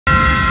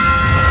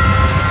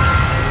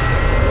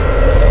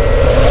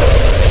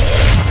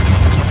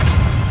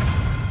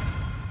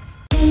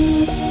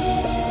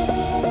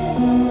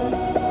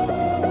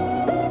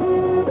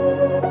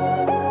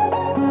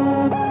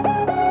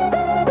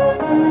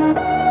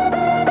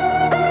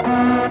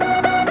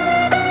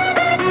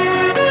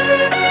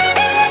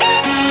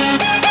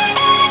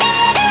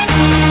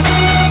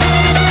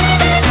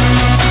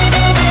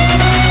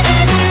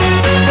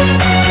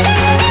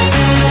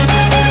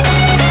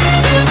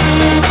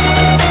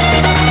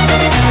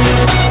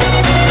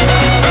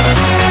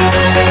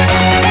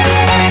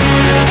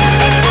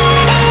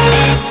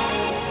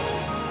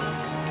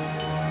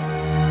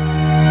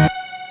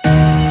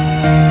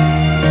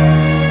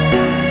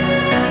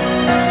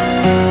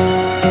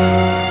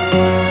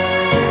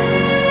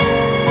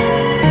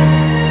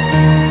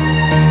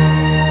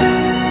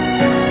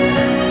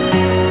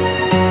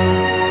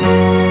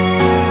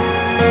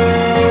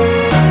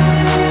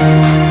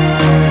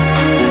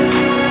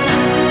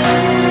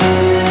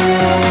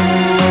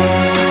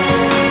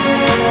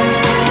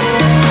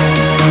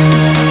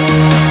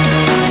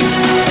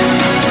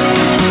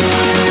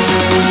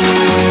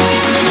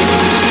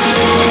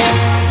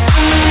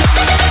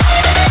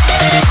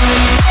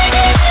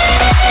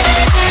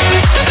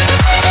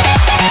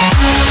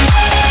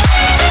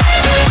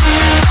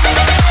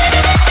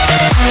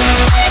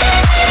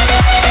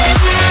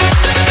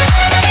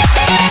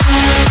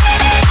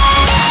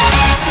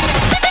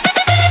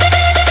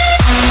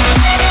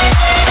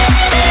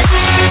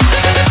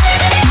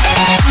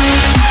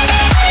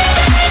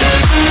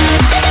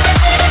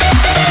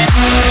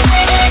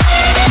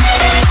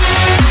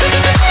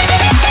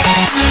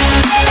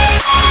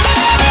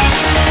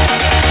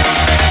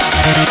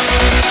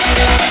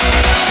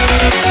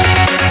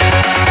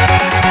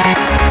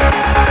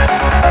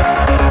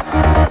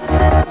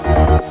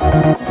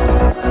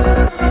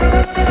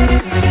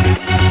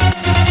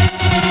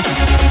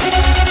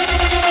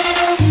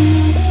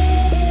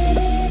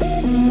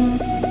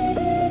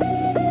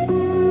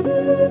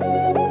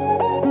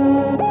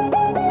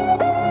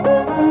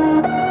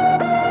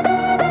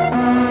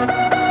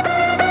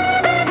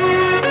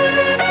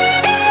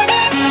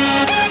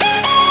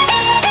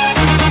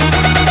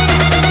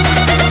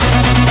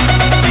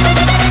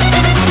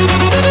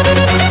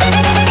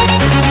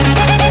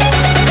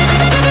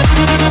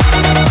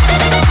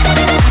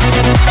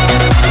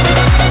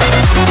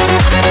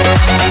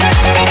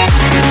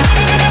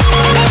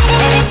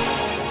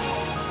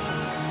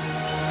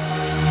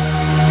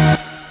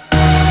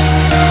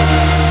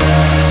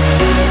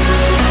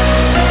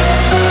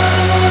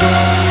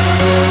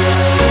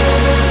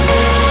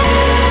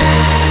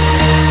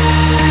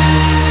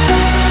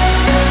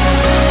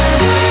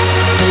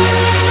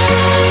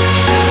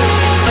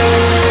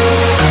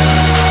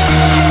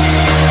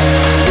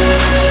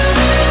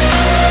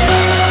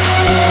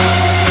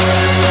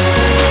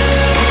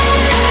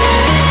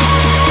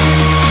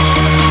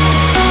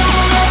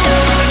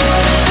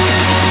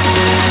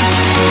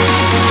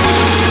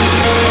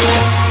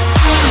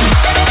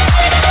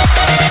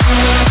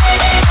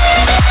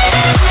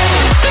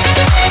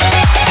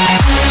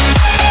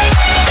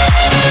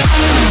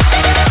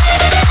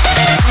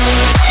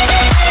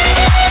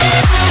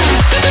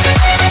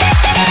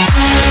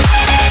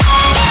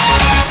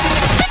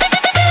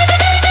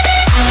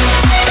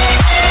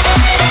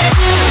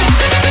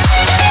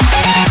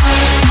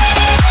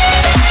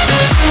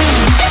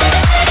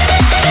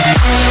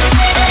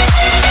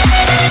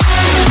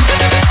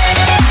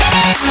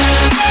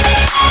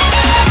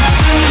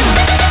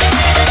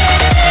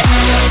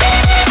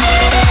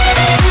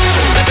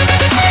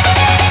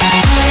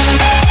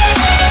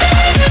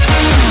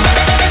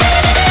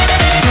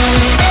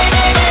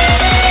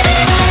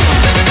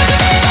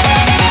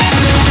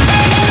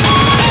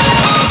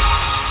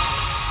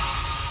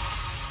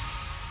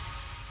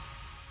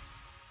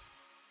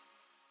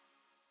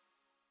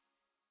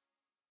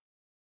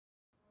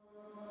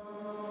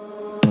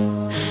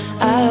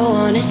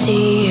wanna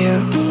see you.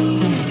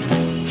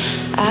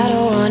 I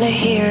don't wanna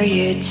hear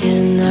you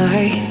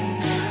tonight.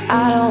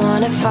 I don't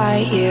wanna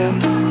fight you.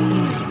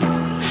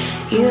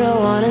 You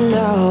don't wanna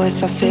know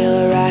if I feel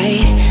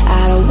alright.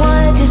 I don't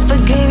wanna just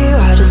forgive you,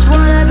 I just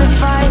wanna be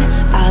fine.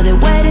 I'll be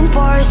waiting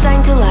for a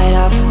sign to light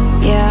up,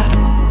 yeah.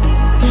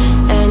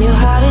 And your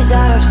heart is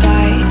out of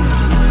sight.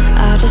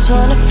 I just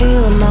wanna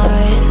feel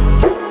mine.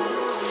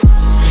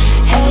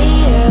 Hey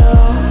you,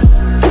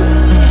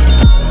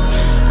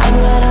 I'm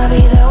gonna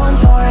be the one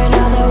for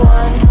another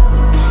one.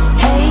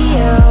 Hey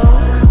you,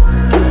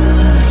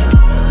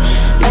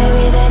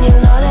 maybe then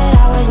you'll know that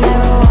I was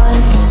never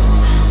one.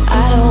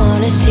 I don't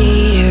wanna see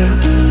you,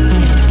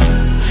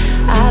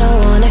 I don't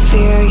wanna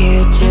fear you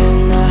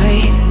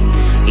tonight.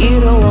 You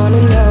don't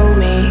wanna know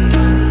me,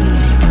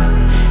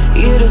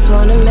 you just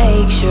wanna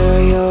make sure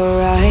you're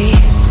right.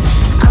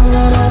 I'm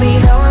gonna be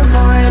the one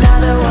for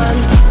another one.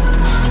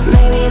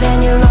 Maybe then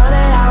you'll know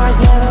that I was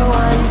never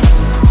one.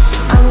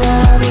 I'm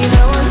gonna be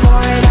the one for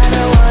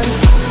another one.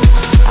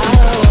 I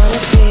don't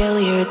wanna feel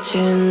you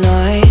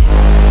tonight.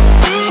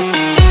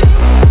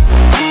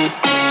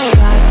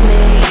 Got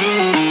me.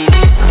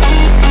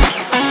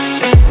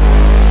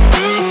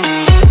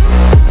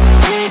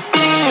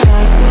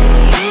 Got me.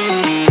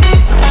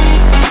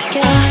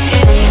 Can I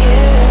hear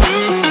you?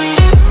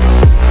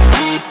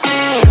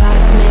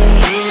 Got me.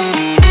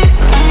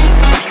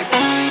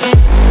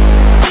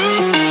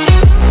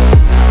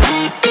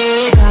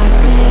 Got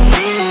me.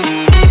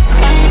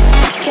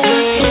 Can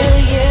I hear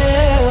you?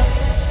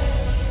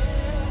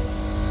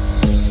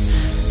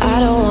 I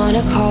don't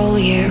wanna call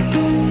you.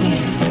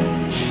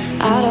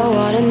 I don't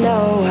wanna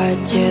know what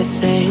you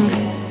think.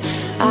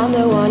 I'm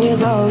the one you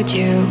go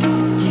to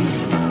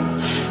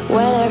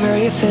whenever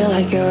you feel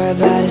like you're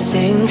about to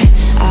sink.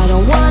 I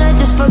don't wanna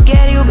just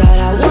forget you, but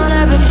I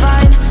wanna be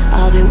fine.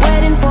 I'll be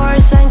waiting for a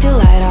sign to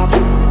light up,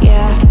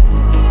 yeah.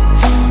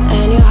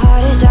 And your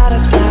heart is out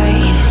of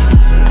sight.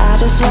 I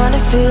just wanna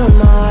feel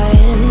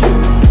mine.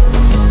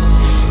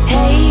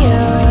 Hey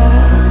you,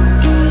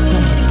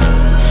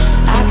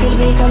 I could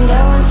become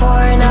the one for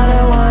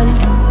another one.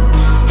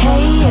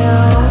 Hey you,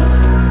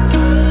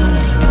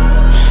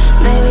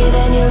 maybe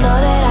then you'll know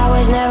that I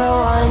was never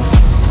one.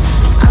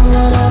 I'm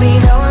gonna be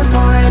the one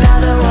for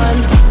another one.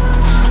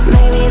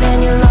 Maybe then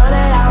you'll know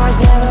that I was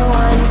never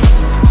one.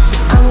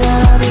 I'm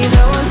gonna be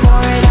the one for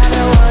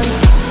another one.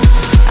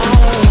 I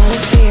don't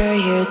wanna fear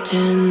you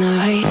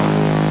tonight.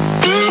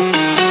 Got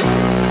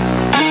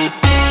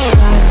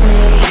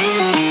me.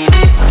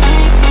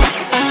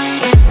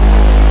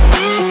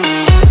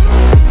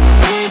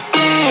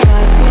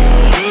 Got me.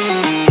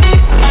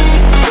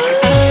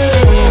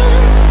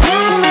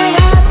 Got me,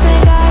 got me,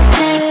 got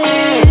me.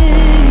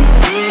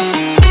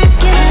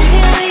 Can I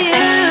hear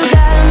you?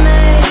 Got me.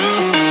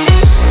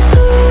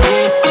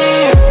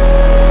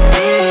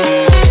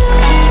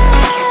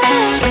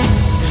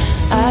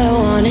 I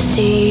don't wanna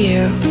see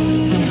you,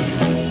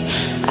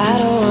 I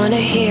don't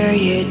wanna hear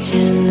you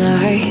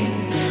tonight.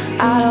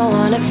 I don't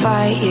wanna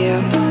fight you.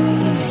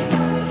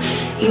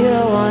 You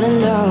don't wanna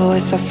know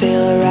if I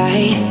feel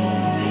alright.